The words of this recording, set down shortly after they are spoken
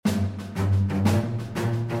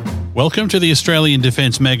Welcome to the Australian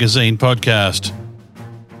Defence Magazine podcast.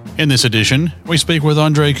 In this edition, we speak with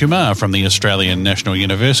Andre Kumar from the Australian National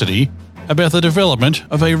University about the development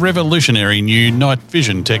of a revolutionary new night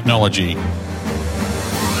vision technology.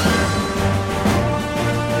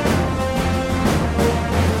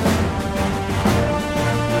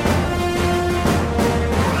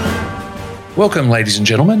 Welcome, ladies and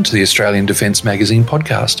gentlemen, to the Australian Defence Magazine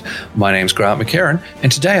podcast. My name's Grant McCarran,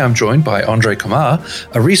 and today I'm joined by Andre Kumar,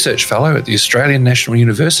 a research fellow at the Australian National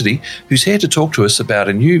University, who's here to talk to us about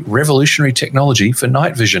a new revolutionary technology for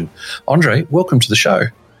night vision. Andre, welcome to the show.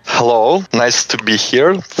 Hello, nice to be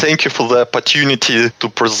here. Thank you for the opportunity to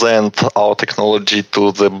present our technology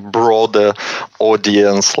to the broader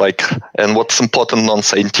audience, and what's important,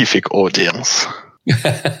 non-scientific audience.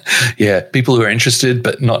 Yeah, people who are interested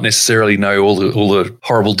but not necessarily know all the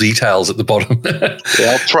horrible details at the bottom.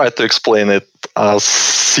 Yeah, I'll try to explain it as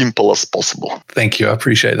simple as possible. Thank you, I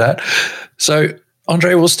appreciate that. So,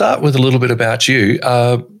 Andre, we'll start with a little bit about you.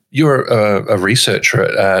 You're a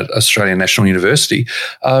researcher at Australian National University.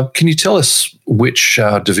 Can you tell us which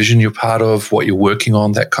division you're part of, what you're working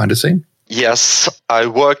on, that kind of thing? Yes, I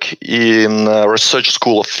work in Research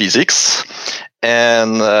School of Physics,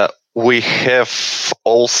 and we have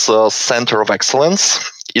also Center of Excellence.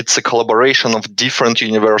 It's a collaboration of different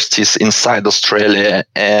universities inside Australia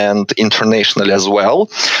and internationally as well.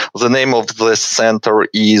 The name of the center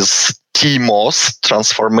is TMOS,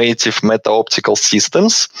 Transformative Meta-Optical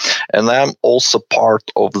Systems, and I'm also part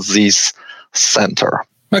of this center.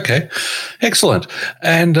 Okay, excellent.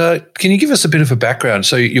 And can you give us a bit of a background?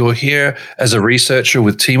 So you're here as a researcher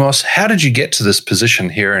with TMOS. How did you get to this position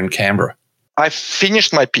here in Canberra? I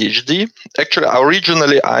finished my PhD. Actually,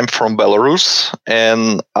 originally I'm from Belarus,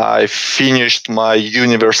 and I finished my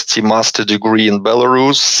university master degree in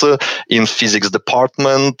Belarus in physics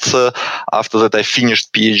department. After that, I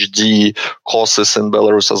finished PhD courses in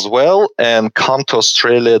Belarus as well, and come to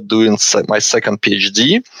Australia doing my second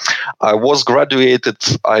PhD. I was graduated,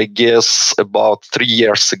 I guess, about 3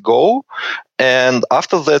 years ago, and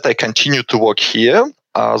after that, I continued to work here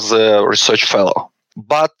as a research fellow.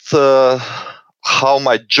 But how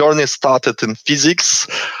my journey started in physics,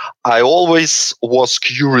 I always was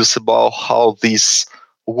curious about how this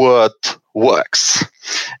world works,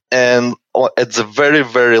 and at the very,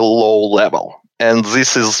 very low level. And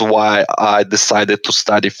this is why I decided to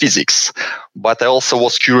study physics. But I also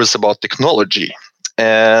was curious about technology.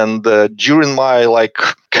 And during my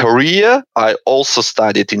career, I also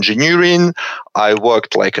studied engineering. I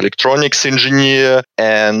worked like electronics engineer,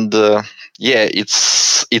 and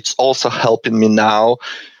it's also helping me now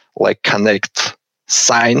connect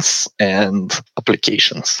science and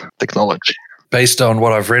applications, technology. Based on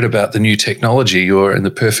what I've read about the new technology, you're in the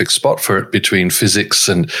perfect spot for it between physics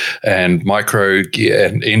and micro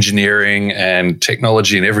and engineering and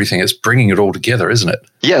technology and everything. It's bringing it all together, isn't it?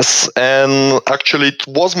 Yes, and actually it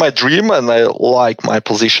was my dream, and I like my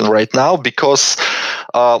position right now because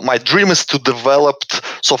my dream is to develop.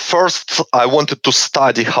 So first I wanted to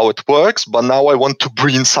study how it works, but now I want to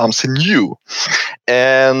bring something new.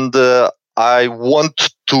 And I want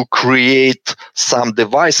to create some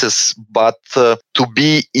devices, but to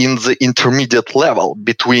be in the intermediate level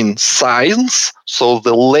between science, so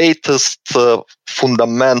the latest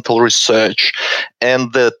fundamental research,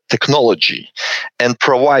 and the technology, and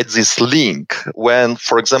provide this link when,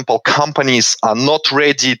 for example, companies are not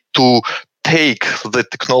ready to take the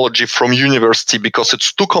technology from university because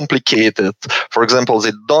it's too complicated. For example,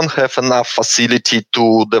 they don't have enough facility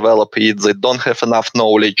to develop it. They don't have enough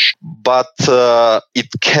knowledge, but it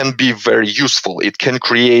can be very useful. It can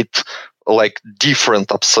create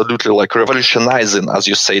different, absolutely revolutionizing, as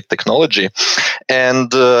you say, technology.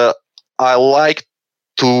 And I like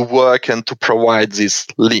to work and to provide this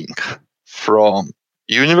link from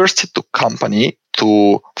university to company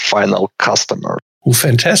to final customer. Well,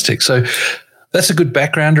 fantastic. So that's a good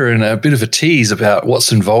backgrounder and a bit of a tease about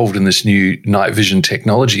what's involved in this new night vision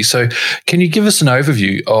technology. So can you give us an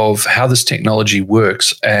overview of how this technology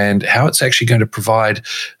works and how it's actually going to provide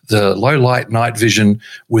the low light night vision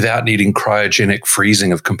without needing cryogenic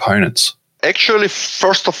freezing of components? Actually,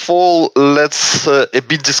 first of all, let's a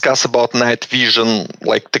bit discuss about night vision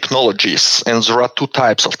technologies. And there are two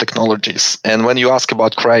types of technologies. And when you ask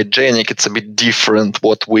about cryogenic, it's a bit different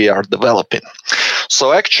what we are developing.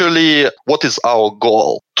 So actually, what is our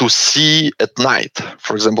goal? To see at night,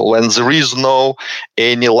 for example, when there is no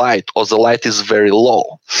any light or the light is very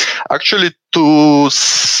low. Actually,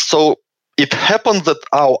 so it happens that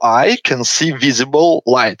our eye can see visible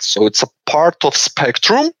light. So it's a part of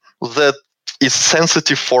spectrum that is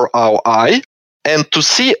sensitive for our eye. And to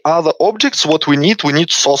see other objects, what we need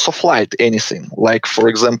source of light, anything. Like, for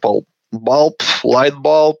example, bulb, light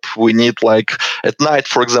bulb. We need, like, at night,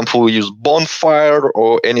 for example, we use bonfire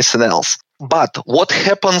or anything else. But what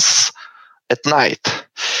happens at night?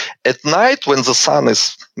 At night, when the sun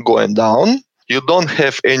is going down, you don't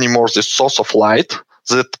have anymore the source of light.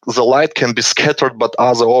 That the light can be scattered by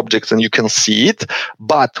other objects and you can see it,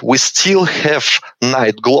 but we still have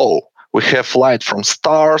night glow. We have light from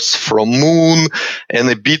stars, from moon, and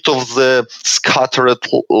a bit of the scattered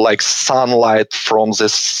like sunlight from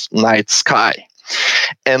this night sky.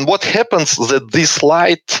 And what happens is that this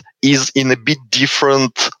light is in a bit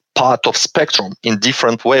different part of spectrum, in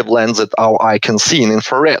different wavelengths that our eye can see, in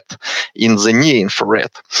infrared, in the near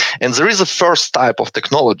infrared. And there is a first type of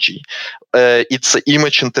technology. It's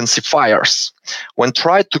image intensifiers. When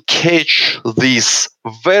try to catch this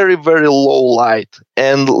very, very low light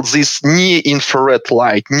and this near infrared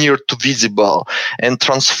light, near to visible, and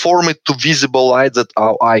transform it to visible light that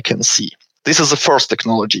our eye can see. This is the first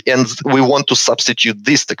technology, and we want to substitute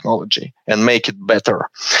this technology and make it better.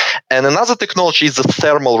 And another technology is the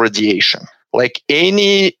thermal radiation. Like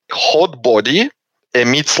any hot body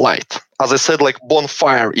emits light. As I said, like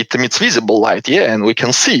bonfire, it emits visible light, and we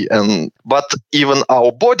can see. But even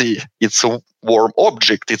our body, it's a warm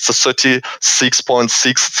object. It's a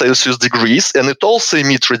 36.6 Celsius degrees, and it also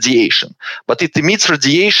emits radiation. But it emits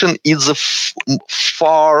radiation in the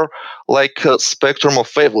far spectrum of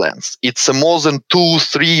wavelengths. It's more than 2,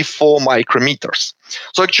 3, 4 micrometers.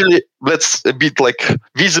 So actually, that's a bit like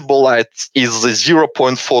visible light is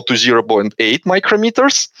 0.4 to 0.8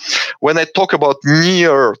 micrometers. When I talk about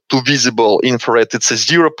near to visible infrared, it's a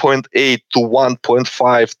 0.8 to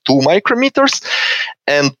 1.5, 2 micrometers.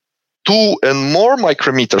 And 2 and more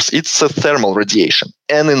micrometers, it's a thermal radiation.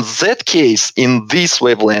 And in that case, in these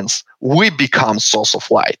wavelengths, we become source of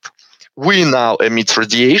light. We now emit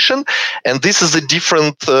radiation, and this is a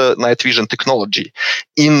different night vision technology.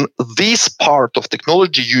 In this part of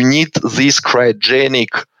technology, you need these cryogenic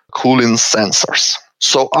cooling sensors.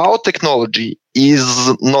 So our technology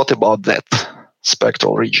is not about that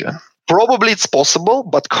spectral region. Probably it's possible,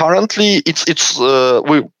 but currently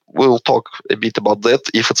we'll talk a bit about that,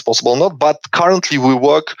 if it's possible or not. But currently we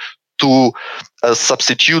work to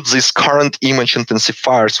substitute these current image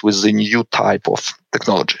intensifiers with the new type of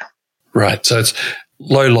technology. Right. So it's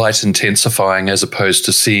low light intensifying as opposed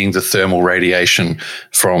to seeing the thermal radiation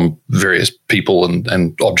from various people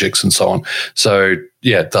and objects and so on. So,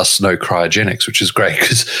 thus no cryogenics, which is great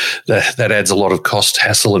because that adds a lot of cost,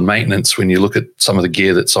 hassle and maintenance when you look at some of the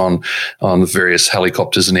gear that's on various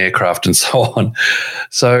helicopters and aircraft and so on.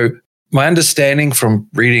 So my understanding from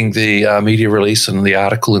reading the media release and the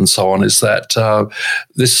article and so on is that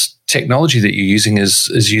this technology that you're using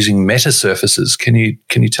is using metasurfaces. Can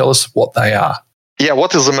you tell us what they are? Yeah,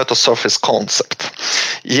 what is the metasurface concept?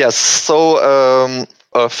 Yes, so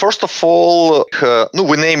first of all,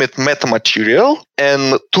 we name it metamaterial,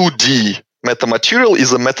 and 2D metamaterial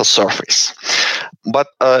is a metasurface. But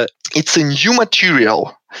it's a new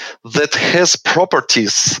material that has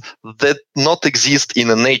properties that not exist in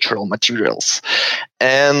the natural materials.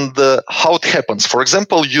 And how it happens. For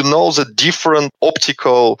example, the different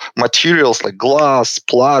optical materials like glass,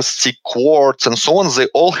 plastic, quartz, and so on, they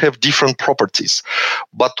all have different properties.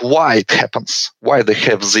 But why it happens? Why they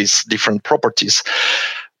have these different properties?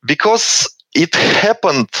 Because it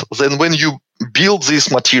happened then when you build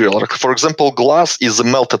this material. Like, for example, glass is a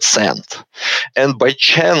melted sand. And by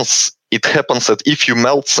chance, it happens that if you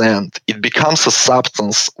melt sand, it becomes a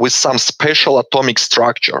substance with some special atomic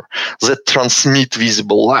structure that transmits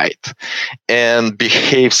visible light and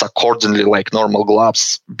behaves accordingly like normal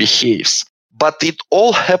glass behaves. But it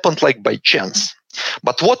all happened like by chance.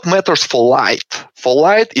 But what matters for light? For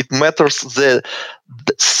light, it matters the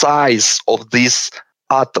size of these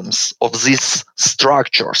atoms, of these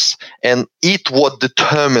structures, and what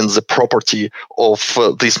determines the property of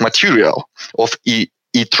this material, of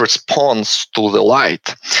it responds to the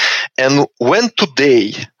light. And when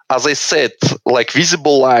today, as I said, like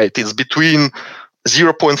visible light is between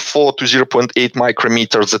 0.4 to 0.8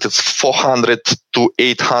 micrometers, that is 400 to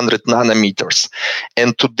 800 nanometers.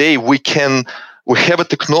 And today we have a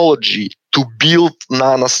technology to build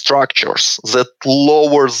nanostructures that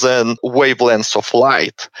lower than wavelengths of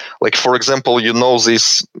light. Like, for example,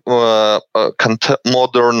 this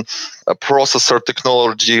modern processor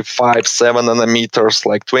technology, 5, 7 nanometers,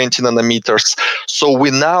 like 20 nanometers. So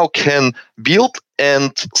we now can build,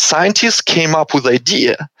 and scientists came up with the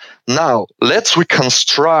idea. Now, let's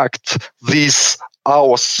reconstruct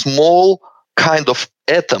our small kind of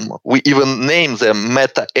atom. We even name them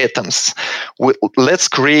meta-atoms. Let's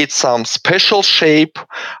create some special shape,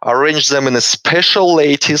 arrange them in a special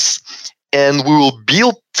lattice, and we will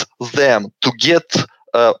build them to get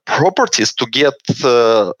properties, to get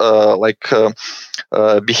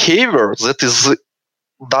behavior that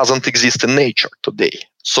doesn't exist in nature today.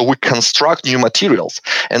 So we construct new materials,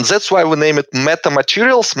 and that's why we name it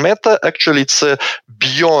metamaterials. Meta, actually, it's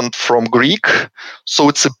beyond from Greek, so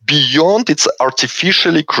it's beyond. It's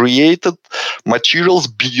artificially created materials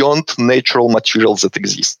beyond natural materials that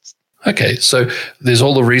exist. Okay, so there's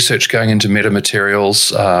all the research going into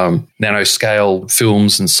metamaterials, nanoscale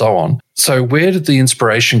films, and so on. So where did the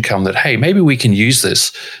inspiration come that, hey, maybe we can use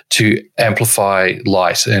this to amplify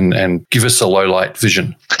light and give us a low light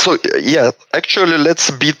vision? So, actually, let's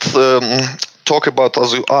talk about,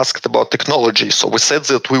 as you asked, about technology. So we said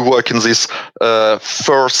that we work in this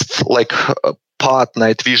first part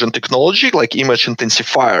night vision technology, like image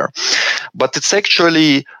intensifier. But it's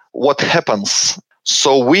actually what happens.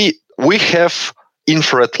 So we have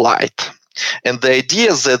infrared light. And the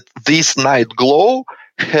idea is that this night glow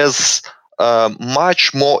has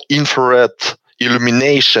much more infrared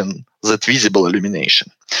illumination than visible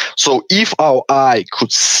illumination. So if our eye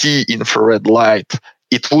could see infrared light,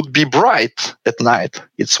 it would be bright at night.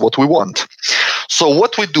 It's what we want. So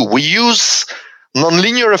what we do, we use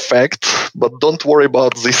nonlinear effect, but don't worry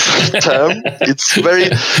about this term. It's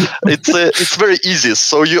very easy.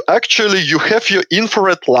 So you have your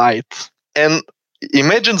infrared light, and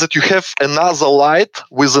imagine that you have another light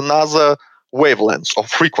with another wavelength or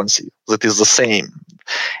frequency that is the same.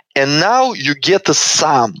 And now you get a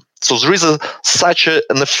sum. So there is such an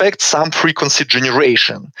effect, sum frequency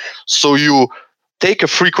generation. So you take a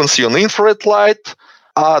frequency on infrared light,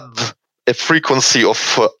 add a frequency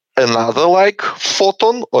of another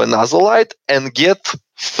photon or another light, and get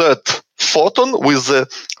third photon with a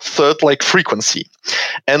third frequency.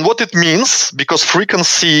 And what it means, because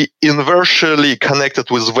frequency inversely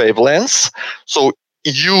connected with wavelengths, so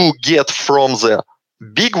you get from the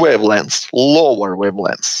big wavelengths lower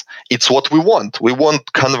wavelengths. It's what we want. We want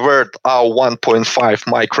to convert our 1.5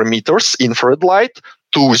 micrometers infrared light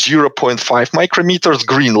to 0.5 micrometers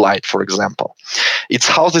green light, for example. It's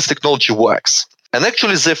how this technology works. And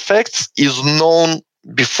actually, the effect is known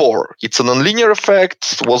before. It's a nonlinear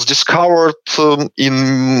effect, was discovered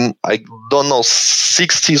in,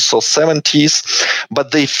 60s or 70s,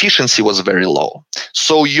 but the efficiency was very low.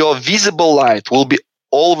 So your visible light will be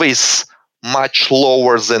always much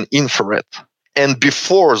lower than infrared. And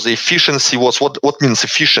before, the efficiency was, what means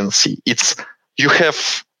efficiency? It's you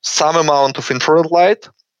have some amount of infrared light,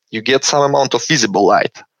 you get some amount of visible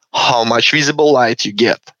light. How much visible light you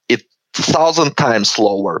get? 1,000 times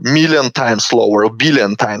lower, million times lower,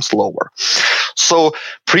 billion times lower. So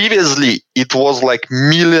previously it was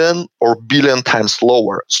million or billion times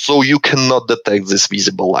lower. So you cannot detect this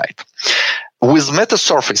visible light. With meta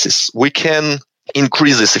surfaces, we can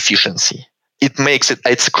increase this efficiency.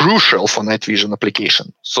 It's crucial for night vision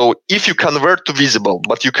application. So if you convert to visible,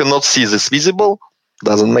 but you cannot see this visible,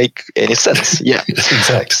 doesn't make any sense. Yeah,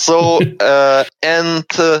 exactly. So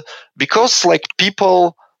because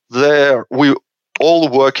people there, we all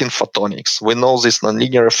work in photonics. We know these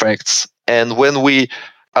nonlinear effects. And when we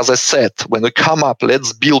come up,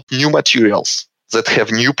 let's build new materials that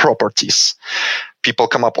have new properties. People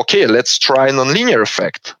come up, okay, let's try nonlinear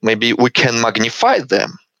effect. Maybe we can magnify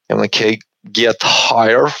them and we can get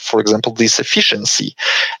higher, for example, this efficiency.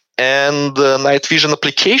 And night vision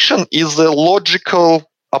application is a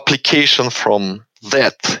logical application from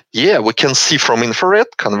that. Yeah, we can see from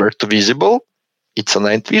infrared, convert to visible. It's a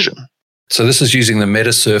night vision. So this is using the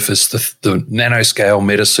metasurface, the nanoscale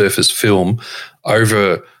metasurface film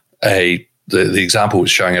over the example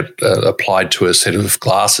was showing it applied to a set of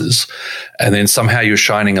glasses, and then somehow you're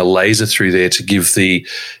shining a laser through there to give the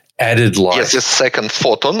added light. Yes, the second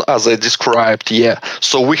photon, as I described, yeah.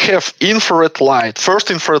 So we have infrared light,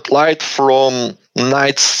 first infrared light from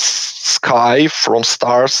night sky, from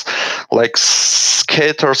stars,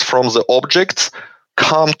 scatters from the objects,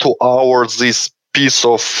 come to this piece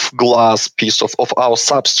of glass, piece of our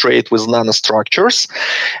substrate with nanostructures.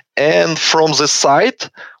 And from the side,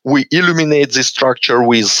 we illuminate this structure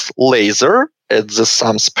with laser at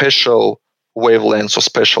some special wavelength or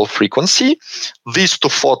special frequency. These two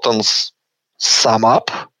photons sum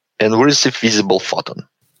up and we receive visible photon.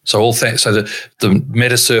 So the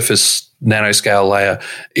metasurface nanoscale layer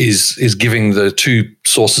is giving the two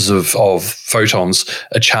sources of photons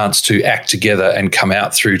a chance to act together and come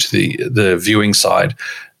out through to the viewing side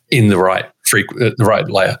in the right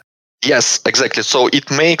layer. Yes, exactly. So it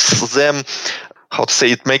makes them how to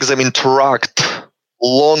say, it makes them interact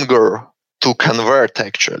longer to convert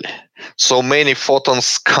actually. So many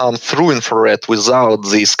photons come through infrared without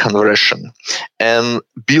this conversion. And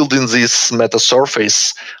building this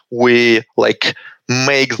metasurface, we like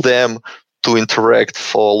make them to interact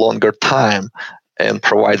for a longer time and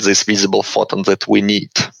provide this visible photon that we need.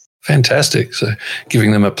 Fantastic. So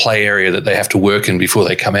giving them a play area that they have to work in before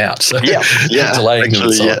they come out. So yeah, delaying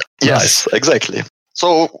actually, them. yeah. Nice. Yes, exactly.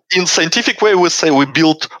 So in scientific way, we say we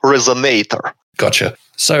built resonator. Gotcha.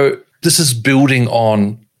 So this is building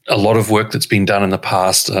on a lot of work that's been done in the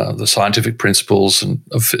past, the scientific principles and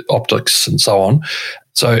of optics and so on.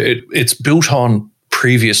 So it's built on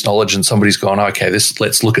previous knowledge, and somebody's gone, okay,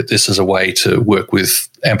 let's look at this as a way to work with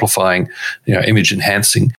amplifying, image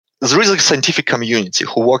enhancing. There is a scientific community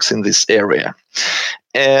who works in this area,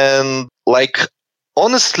 and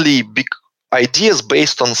honestly, ideas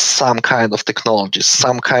based on some kind of technology,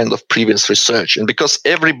 some kind of previous research. And because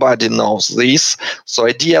everybody knows this, so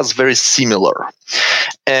ideas very similar.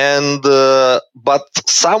 And but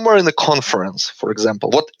somewhere in the conference, for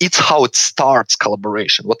example, it's how it starts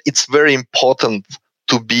collaboration. It's very important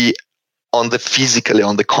to be physically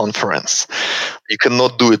on the conference. You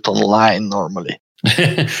cannot do it online normally.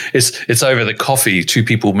 It's over the coffee. Two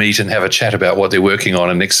people meet and have a chat about what they're working on,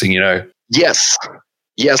 and next thing you know. Yes.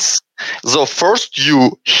 So first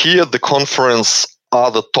you hear the conference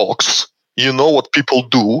other talks. You know what people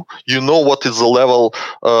do. You know what is the level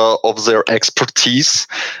of their expertise.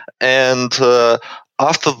 And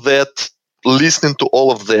after that, listening to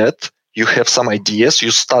all of that, you have some ideas.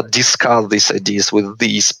 You start discuss these ideas with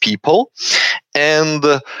these people. And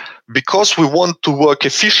because we want to work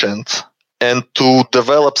efficient and to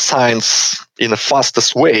develop science in the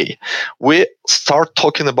fastest way, we start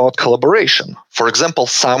talking about collaboration. For example,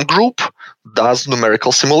 some group does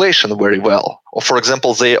numerical simulation very well. Or for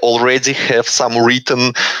example, they already have some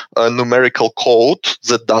written numerical code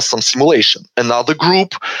that does some simulation. Another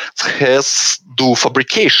group do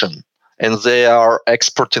fabrication, and they are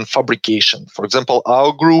expert in fabrication. For example,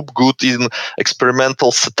 our group good in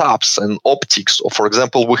experimental setups and optics. Or for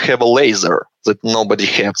example, we have a laser that nobody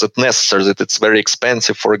has, that's necessary, that it's very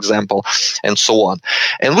expensive, for example, and so on.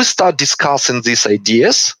 And we start discussing these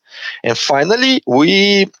ideas. And finally,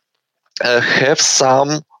 we have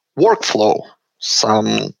some workflow,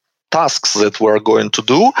 some tasks that we're going to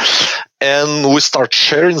do. And we start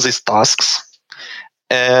sharing these tasks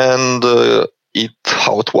and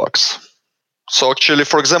how it works. So actually,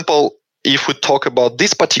 for example, if we talk about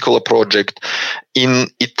this particular project, in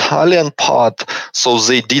Italian part, so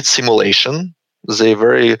they did simulation. They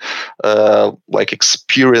very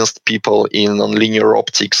experienced people in nonlinear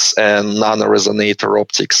optics and nanoresonator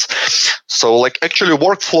optics. So actually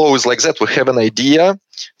workflow is like that. We have an idea.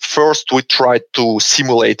 First, we try to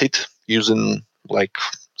simulate it using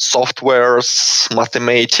softwares,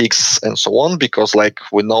 mathematics, and so on, because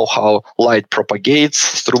we know how light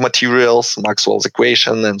propagates through materials, Maxwell's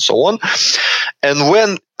equation, and so on. And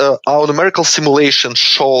when our numerical simulation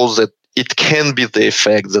shows that it can be the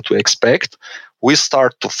effect that we expect, we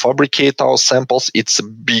start to fabricate our samples. It's a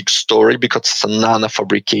big story because it's a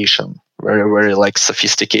nanofabrication, very, very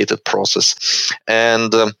sophisticated process.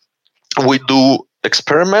 And we do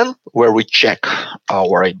experiment where we check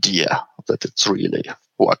our idea that it's really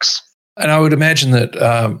works. And I would imagine that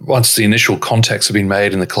once the initial contacts have been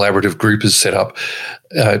made and the collaborative group is set up,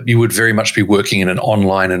 you would very much be working in an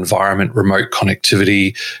online environment, remote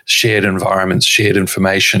connectivity, shared environments, shared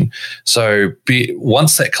information. So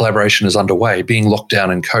once that collaboration is underway, being locked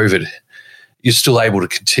down in COVID, you're still able to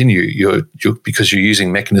continue because you're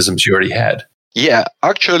using mechanisms you already had. Yeah,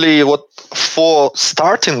 actually, for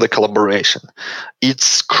starting the collaboration,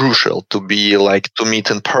 it's crucial to be to meet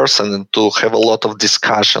in person and to have a lot of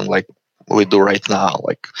discussion like we do right now,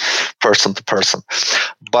 person to person.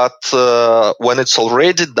 But when it's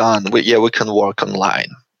already done, we can work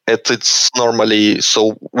online. It's normally,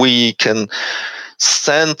 so we can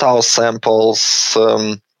send our samples.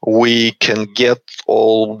 We can get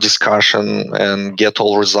all discussion and get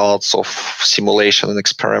all results of simulation and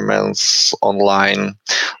experiments online.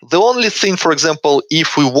 The only thing, for example,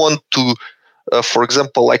 if we want to, for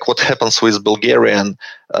example, what happens with Bulgarian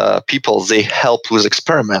people, they helped with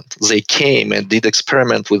experiment. They came and did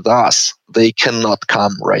experiment with us. They cannot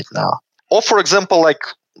come right now. Or, for example,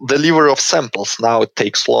 delivery of samples. Now it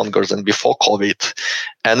takes longer than before COVID.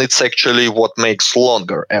 And it's actually what makes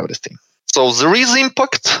longer everything. So there is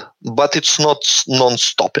impact, but it's not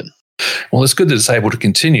non-stopping. Well, it's good that it's able to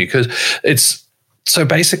continue because it's So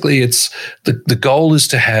basically, it's the goal is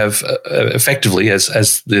to have effectively,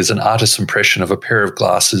 as there's an artist's impression of a pair of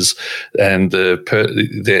glasses, and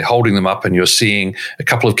they're holding them up, and you're seeing a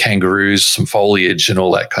couple of kangaroos, some foliage, and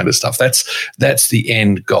all that kind of stuff. That's the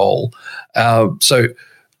end goal. So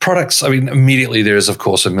products. I mean, immediately there is, of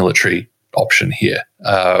course, a military option here.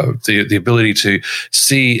 The ability to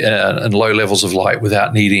see in low levels of light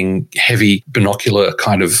without needing heavy binocular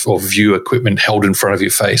kind of or view equipment held in front of your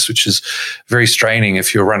face, which is very straining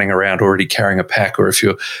if you're running around already carrying a pack or if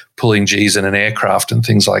you're pulling G's in an aircraft and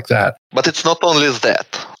things like that. But it's not only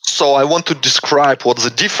that. So I want to describe what's the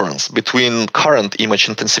difference between current image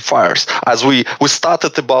intensifiers. As we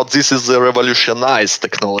started about this is a revolutionized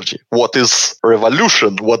technology. What is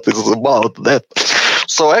revolution? What is about that?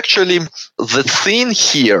 So actually, the thing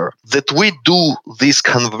here that we do this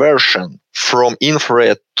conversion from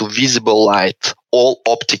infrared to visible light all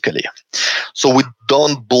optically. So we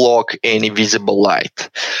don't block any visible light.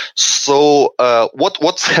 So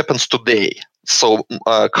what happens today? So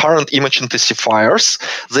current image intensifiers,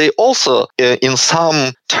 they also, in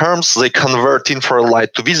some terms, they convert infrared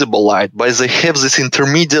light to visible light, but they have this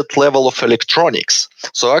intermediate level of electronics.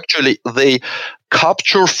 So actually, they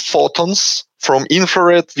capture photons from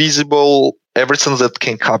infrared, visible, everything that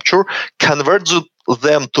can capture, convert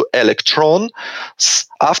them to electrons.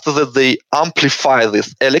 After that, they amplify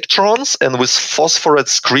these electrons, and with phosphorescent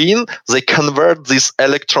screen, they convert these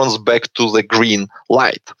electrons back to the green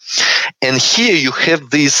light. And here you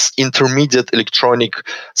have this intermediate electronic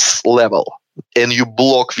level, and you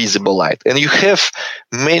block visible light. And you have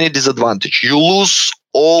many disadvantages. You lose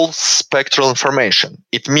all spectral information.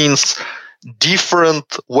 It means different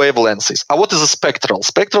wavelengths. What is a spectral?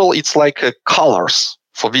 Spectral, it's like colors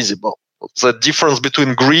for visible. The difference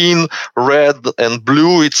between green, red, and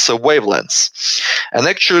blue, it's a wavelengths. And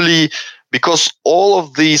actually, because all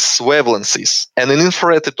of these wavelengths, and in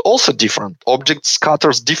infrared, it's also different. Object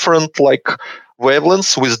scatters different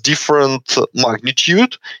wavelengths with different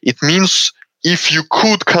magnitude. It means if you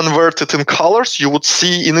could convert it in colors, you would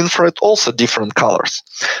see in infrared also different colors.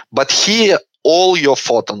 But here, all your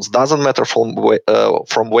photons, doesn't matter from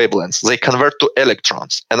wavelengths, they convert to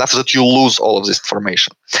electrons. And after that, you lose all of this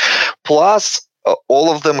information. Plus,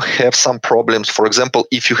 all of them have some problems. For example,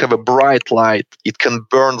 if you have a bright light, it can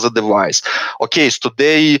burn the device. Okay, so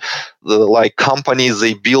today, companies,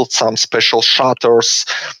 they build some special shutters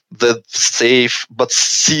that safe, but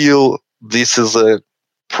still, this is a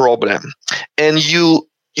problem. And you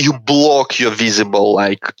block your visible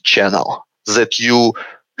channel that you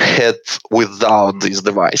had without this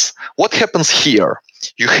device. What happens here?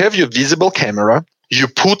 You have your visible camera, you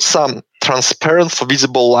put some transparent for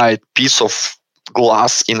visible light piece of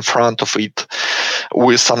glass in front of it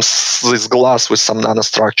with this glass with some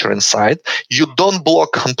nanostructure inside. You don't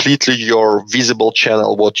block completely your visible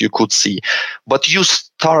channel, what you could see, but you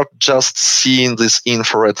start just seeing these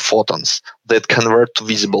infrared photons that convert to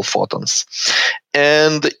visible photons.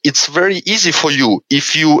 And it's very easy for you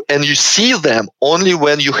if you see them only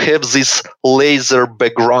when you have this laser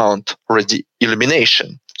background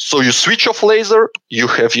illumination. So you switch off laser, you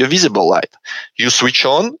have your visible light. You switch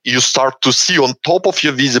on, you start to see on top of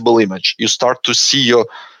your visible image, you start to see your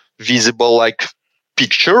visible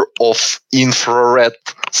picture of infrared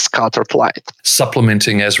scattered light.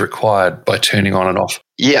 Supplementing as required by turning on and off.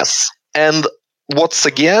 Yes. And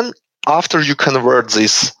after you convert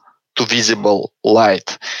this to visible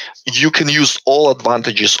light, you can use all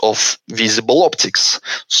advantages of visible optics.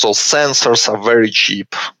 So sensors are very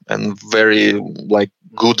cheap and very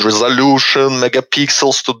good resolution,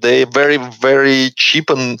 megapixels today, very, very cheap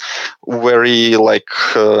and very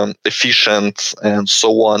efficient and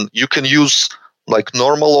so on. You can use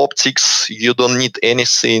normal optics. You don't need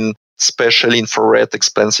anything special infrared,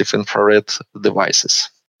 expensive infrared devices.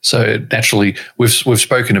 So naturally, we've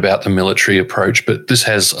spoken about the military approach, but this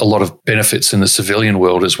has a lot of benefits in the civilian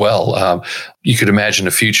world as well. You could imagine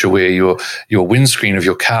a future where your windscreen of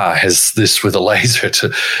your car has this with a laser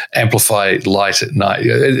to amplify light at night.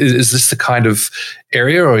 Is this the kind of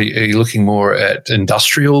area, or are you looking more at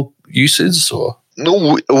industrial uses, or?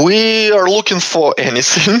 No, we are looking for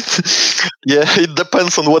anything. Yeah, it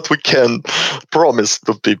depends on what we can promise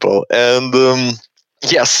to people. And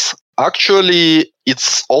yes, actually,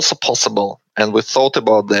 it's also possible, and we thought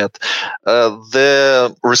about that.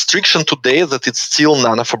 The restriction today that it's still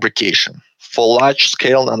nanofabrication. For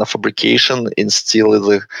large-scale nanofabrication, it still is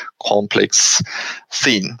a complex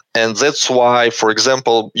thing. And that's why, for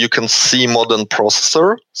example, you can see modern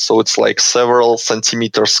processor. So it's several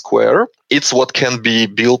centimeters square. It's what can be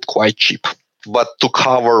built quite cheap. But to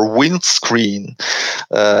cover windscreen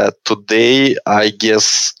today, I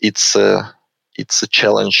guess it's it's a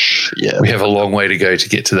challenge. Yeah, we have a long way to go to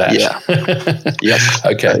get to that. Yeah. Yes.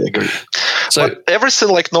 Okay. I agree. So but everything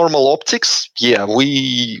like normal optics,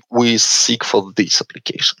 we seek for this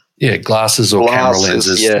application. Yeah, glasses or camera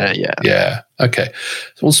lenses. Yeah. Okay.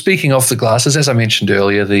 Well, speaking of the glasses, as I mentioned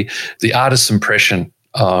earlier, the artist's impression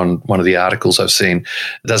on one of the articles I've seen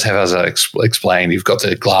does have, as I explained, you've got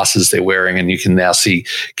the glasses they're wearing and you can now see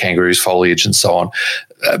kangaroos, foliage and so on.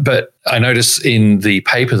 But I notice in the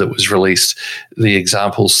paper that was released, the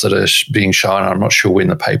examples that are being shown, I'm not sure when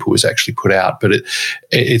the paper was actually put out, but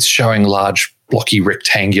it's showing large blocky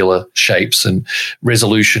rectangular shapes, and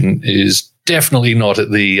resolution is definitely not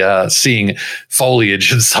at the seeing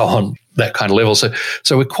foliage and so on, that kind of level. So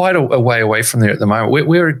we're quite a way away from there at the moment.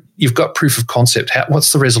 Where you've got proof of concept,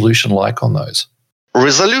 what's the resolution like on those?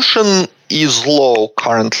 Resolution is low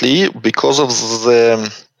currently because of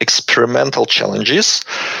the experimental challenges,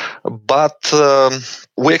 but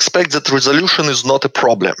we expect that resolution is not a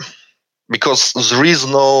problem because there is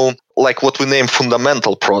no, like what we name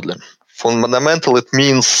fundamental problem. Fundamental, it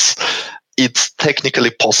means it's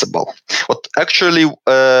technically possible. But actually,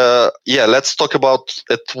 let's talk about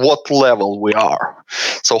at what level we are.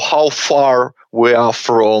 So how far we are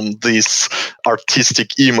from this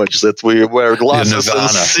artistic image that we wear glasses and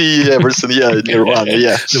see everything. Yeah, Nirvana,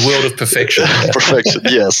 yeah. The world of perfection. Perfection,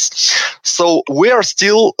 yes. So we are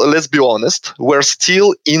still, let's be honest, we're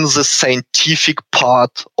still in the scientific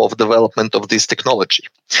part of development of this technology.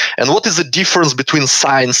 And what is the difference between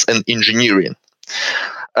science and engineering?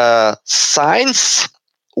 Science,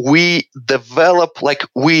 we develop, like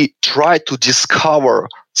we try to discover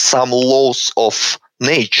some laws of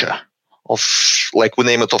nature, of like we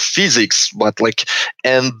name it of physics, but like,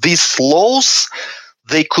 and these laws,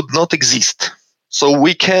 they could not exist. So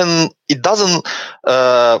we can, it doesn't,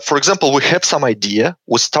 for example, we have some idea,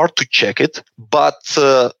 we start to check it, but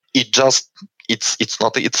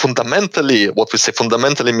it's fundamentally, what we say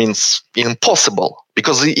fundamentally means impossible,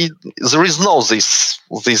 because there is no this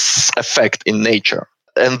effect in nature.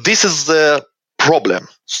 And this is the problem.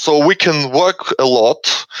 So we can work a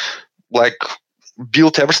lot, like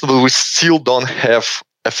build everything, but we still don't have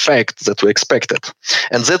effect that we expected.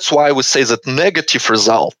 And that's why we say that negative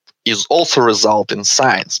result is also result in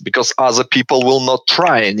science, because other people will not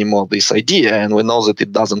try anymore this idea, and we know that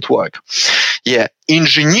it doesn't work. Yeah,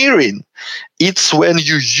 engineering, it's when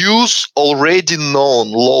you use already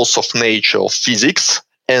known laws of nature of physics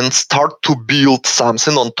and start to build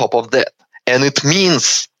something on top of that. And it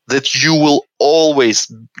means that you will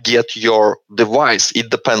always get your device. It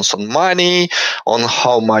depends on money, on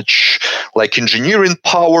how much like engineering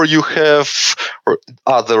power you have, or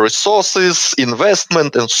other resources,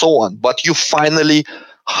 investment, and so on. But you finally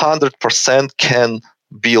 100% can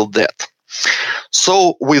build that.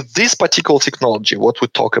 So with this particular technology, what we're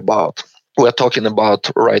talking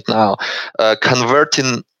about right now,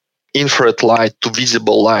 converting infrared light to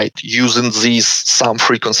visible light using this some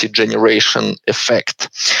frequency generation effect.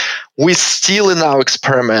 We still in our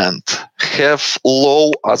experiment have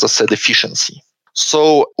low, as I said, efficiency.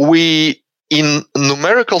 So we, in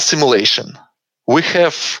numerical simulation, we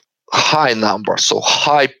have high numbers, so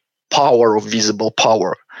high power of visible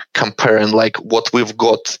power, comparing like what we've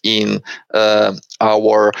got in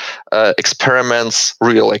our experiments,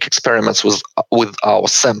 real like experiments with our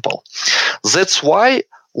sample. That's why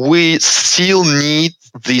we still need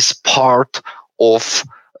this part of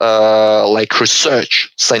like research,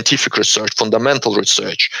 scientific research, fundamental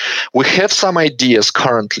research. We have some ideas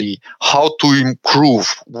currently how to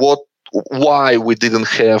improve why we didn't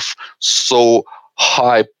have so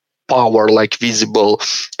high power like visible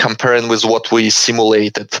comparing with what we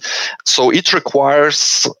simulated. So it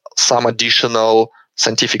requires some additional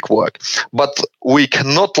scientific work, but we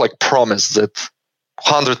cannot like promise that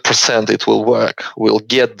 100% it will work. We'll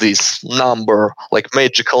get this number, like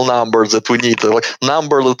magical number that we need. Like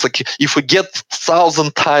number that's like if we get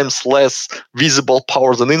 1,000 times less visible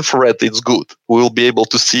power than infrared, it's good. We'll be able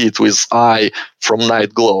to see it with eye from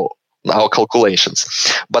night glow, our calculations.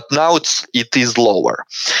 But now it is lower.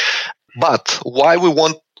 But why we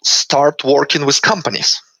want to start working with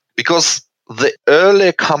companies? Because the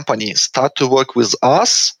earlier companies start to work with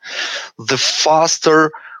us, the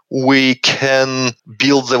faster we can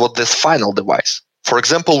build this final device. For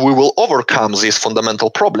example, we will overcome this fundamental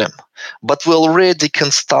problem, but we already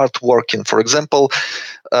can start working. For example,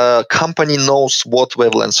 company knows what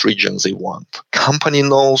wavelength regions they want. Company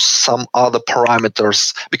knows some other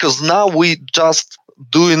parameters, because now we just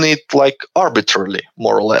doing it like arbitrarily,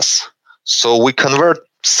 more or less. So we convert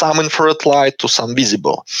some infrared light to some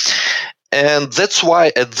visible. And that's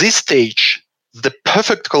why at this stage, the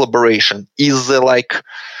perfect collaboration is the like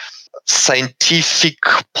scientific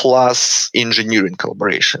plus engineering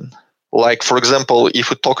collaboration. Like, for example, if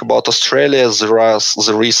we talk about Australia,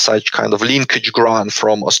 there is such kind of linkage grant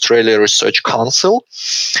from Australia Research Council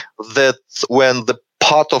that when the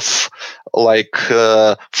part of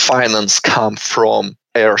finance come from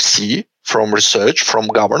ARC, from research, from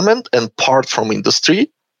government, and part from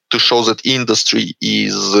industry to show that industry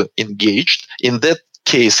is engaged. In that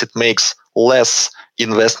case, it makes less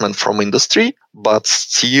investment from industry, but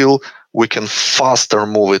still we can faster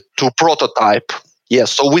move it to prototype.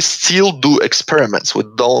 Yes, so we still do experiments. We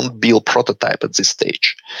don't build prototype at this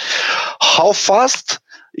stage. How fast?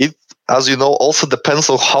 It, as you know, also depends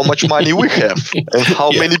on how much money we have and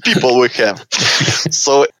how many people we have.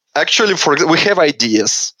 So actually, we have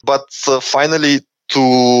ideas, but finally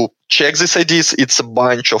to check these ideas, it's a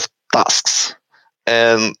bunch of tasks.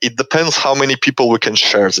 And it depends how many people we can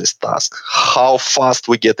share this task, how fast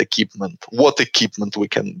we get equipment, what equipment we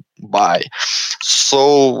can buy.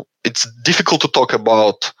 So it's difficult to talk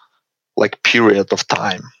about period of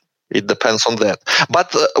time. It depends on that.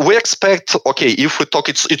 But we expect, if we talk,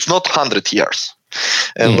 it's not 100 years.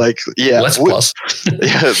 And less plus.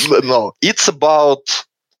 No, it's about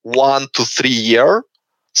 1 to 3 years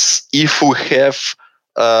if we have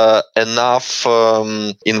enough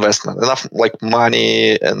investment, enough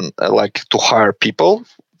money and to hire people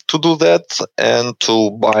to do that and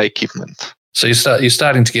to buy equipment. So you're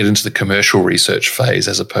starting to get into the commercial research phase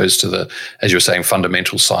as opposed to the, as you were saying,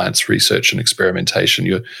 fundamental science research and experimentation.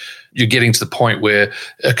 You're getting to the point where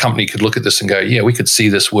a company could look at this and go, yeah, we could see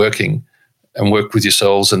this working, and work with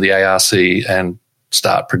yourselves and the ARC and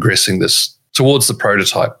start progressing this towards the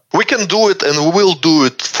prototype. We can do it, and we will do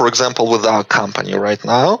it, for example, with our company right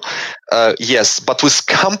now. Yes, but with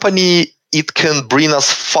company, it can bring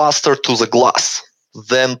us faster to the glass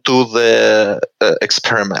than to the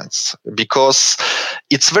experiments, because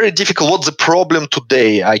it's very difficult. What's the problem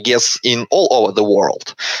today, I guess, in all over the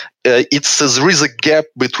world? There is a gap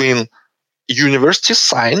between university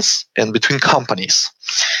science and between companies.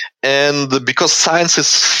 And because science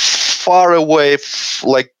is far away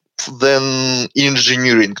than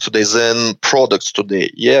engineering today, than products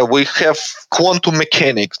today. Yeah, we have quantum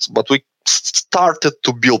mechanics, but we started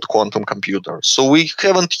to build quantum computers. So we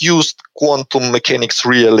haven't used quantum mechanics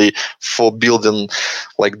really for building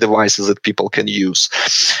devices that people can use.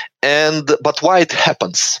 But why it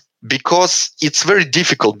happens? Because it's very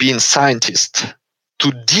difficult being scientist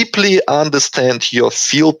to deeply understand your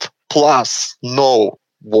field plus know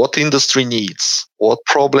what industry needs, what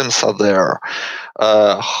problems are there,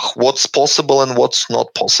 what's possible and what's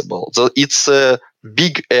not possible. So it's a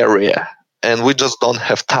big area, and we just don't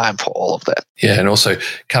have time for all of that. Yeah, and also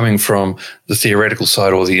coming from the theoretical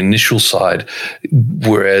side or the initial side,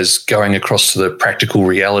 whereas going across to the practical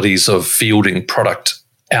realities of fielding product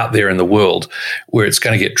out there in the world, where it's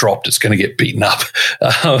going to get dropped, it's going to get beaten up,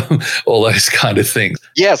 all those kind of things.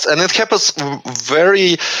 Yes, and it happens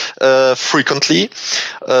very frequently.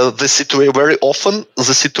 Very often,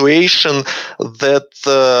 the situation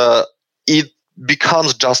that it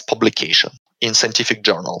becomes just publication in scientific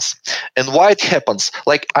journals. And why it happens?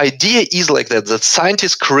 Idea is that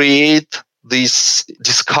scientists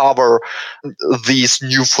discover these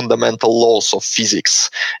new fundamental laws of physics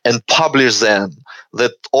and publish them,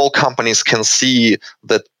 that all companies can see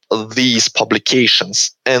that these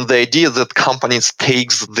publications. And the idea that companies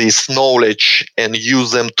takes this knowledge and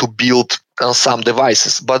use them to build some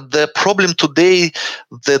devices. But the problem today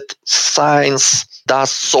that science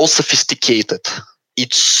does so sophisticated,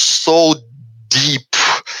 it's so deep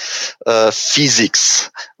physics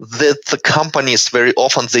that the companies very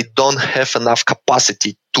often they don't have enough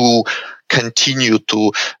capacity to continue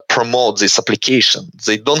to promote this application.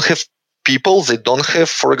 They don't have people, they don't have,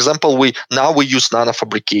 for example, we use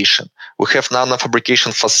nanofabrication. We have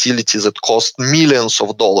nanofabrication facilities that cost millions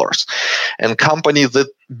of dollars. And companies that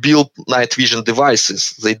build night vision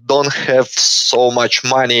devices, they don't have so much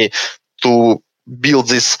money to build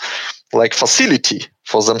this facility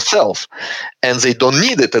for themselves. And they don't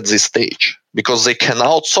need it at this stage because they can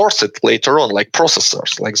outsource it later on, like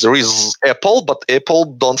processors. There is Apple, but Apple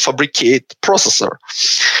don't fabricate processor.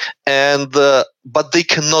 And but they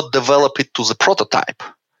cannot develop it to the prototype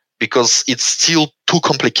because it's still too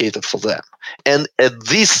complicated for them. And at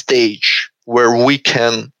this stage where we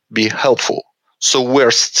can be helpful. So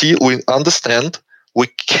we understand we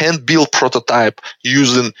can build prototype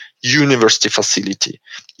using university facility,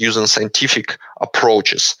 using scientific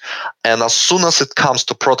approaches. And as soon as it comes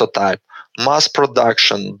to prototype, mass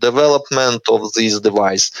production, development of this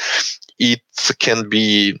device, it can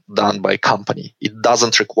be done by company. It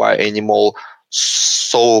doesn't require anymore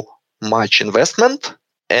so much investment,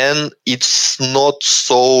 and it's not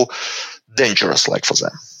so dangerous like for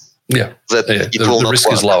them. Yeah. It will the not risk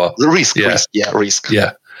work. is lower. The risk.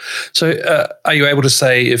 Yeah. So are you able to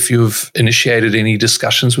say if you've initiated any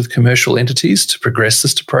discussions with commercial entities to progress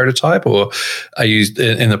this to prototype, or are you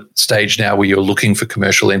in the stage now where you're looking for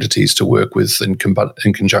commercial entities to work with in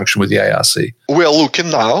conjunction with the ARC? We are looking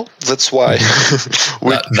now. That's why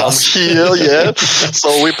we come here. Yeah.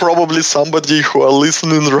 So we probably somebody who are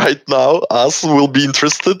listening right now, us, will be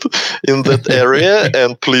interested in that area,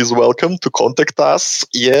 and please welcome to contact us.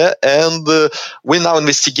 Yeah. And we now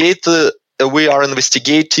investigate. We are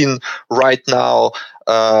investigating right now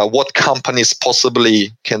what companies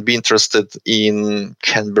possibly can be interested in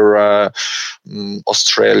Canberra,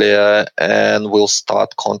 Australia, and we'll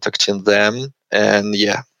start contacting them. And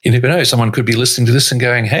yeah. You never know. Someone could be listening to this and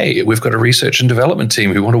going, hey, we've got a research and development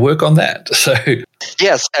team who want to work on that. So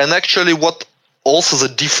yes, and actually what also the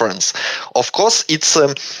difference, of course, it's,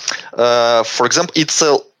 for example, it's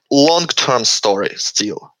a long-term story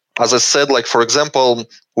still. As I said, like, for example,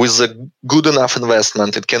 with a good enough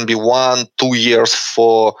investment, it can be 1-2 years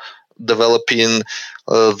for developing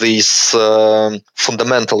this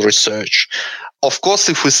fundamental research. Of course,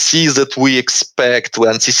 if we see that we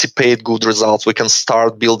anticipate good results, we can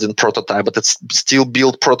start building prototype, but it's still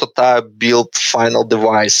build prototype, build final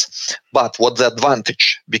device. But what's the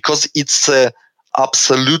advantage? Because it's a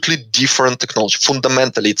absolutely different technology.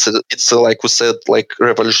 Fundamentally, it's like we said, like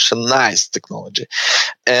revolutionized technology.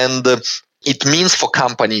 And it means for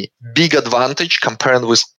company big advantage compared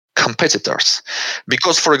with competitors.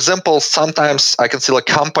 Because, for example, sometimes I can see a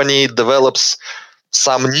company develops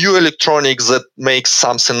some new electronics that makes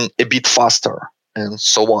something a bit faster and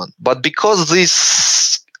so on. But because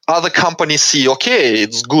these other companies see, okay,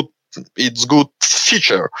 it's good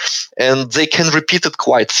feature, and they can repeat it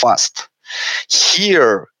quite fast.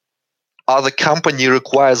 Here, other company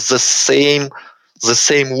requires the same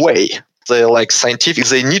way. They're like scientific.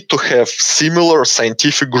 They need to have similar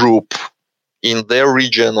scientific group in their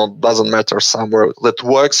region, or doesn't matter, somewhere that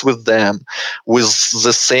works with them with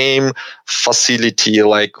the same facility,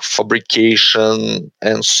 like fabrication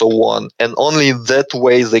and so on. And only in that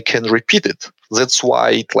way they can repeat it. That's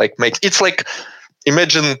why it makes it's like,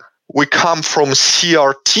 imagine we come from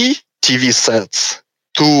CRT TV sets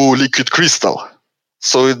to liquid crystal.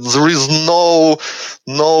 So there is no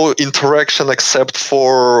interaction except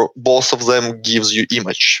for both of them gives you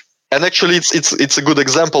image. And actually, it's a good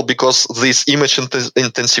example because this image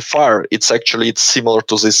intensifier, it's similar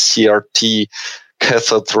to this CRT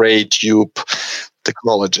cathode ray tube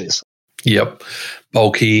technologies. Yep.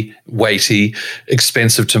 Bulky, weighty,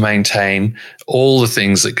 expensive to maintain, all the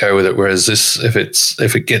things that go with it. Whereas this,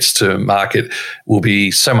 if it gets to market, will be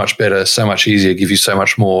so much better, so much easier, give you so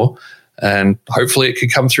much more. And hopefully it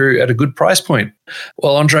could come through at a good price point.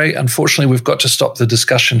 Well, Andre, unfortunately, we've got to stop the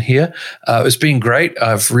discussion here. It's been great.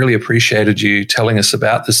 I've really appreciated you telling us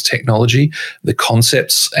about this technology, the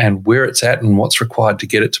concepts, and where it's at and what's required to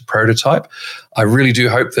get it to prototype. I really do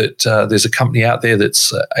hope that there's a company out there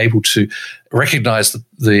that's able to recognize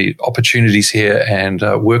the opportunities here and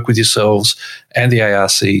work with yourselves and the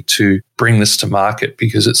ARC to bring this to market,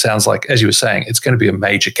 because it sounds like, as you were saying, it's going to be a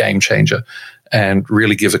major game changer and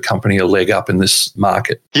really give a company a leg up in this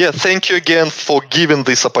market. Yeah, thank you again for giving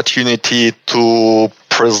this opportunity to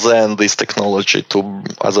present this technology to,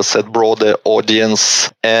 as I said, broader audience.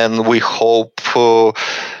 And we hope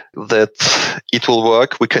that it will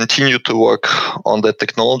work. We continue to work on the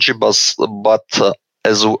technology, but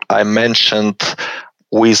as I mentioned,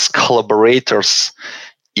 with collaborators,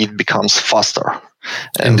 it becomes faster.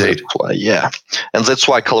 And indeed. And that's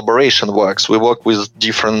why collaboration works. We work with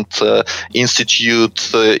different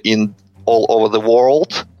institutes in all over the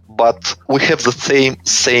world, but we have the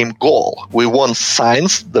same goal. We want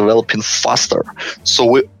science developing faster. So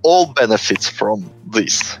we all benefit from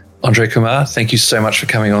this. Andre Kumar, thank you so much for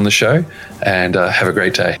coming on the show, and have a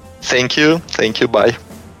great day. Thank you. Bye.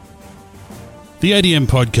 The ADM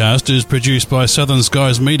podcast is produced by Southern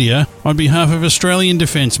Skies Media on behalf of Australian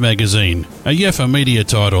Defence Magazine, a YEFA media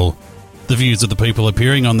title. The views of the people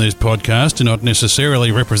appearing on this podcast do not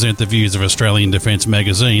necessarily represent the views of Australian Defence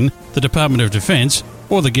Magazine, the Department of Defence,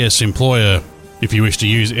 or the guest's employer. If you wish to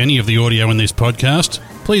use any of the audio in this podcast,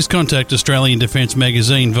 please contact Australian Defence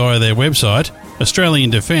Magazine via their website,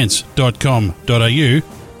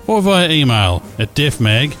 australiandefence.com.au, or via email at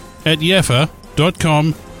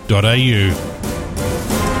defmag@yefa.com.au.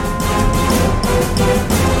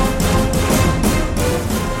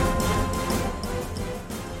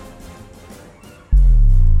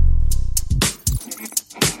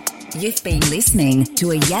 You've been listening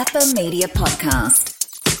to a YAFA Media Podcast.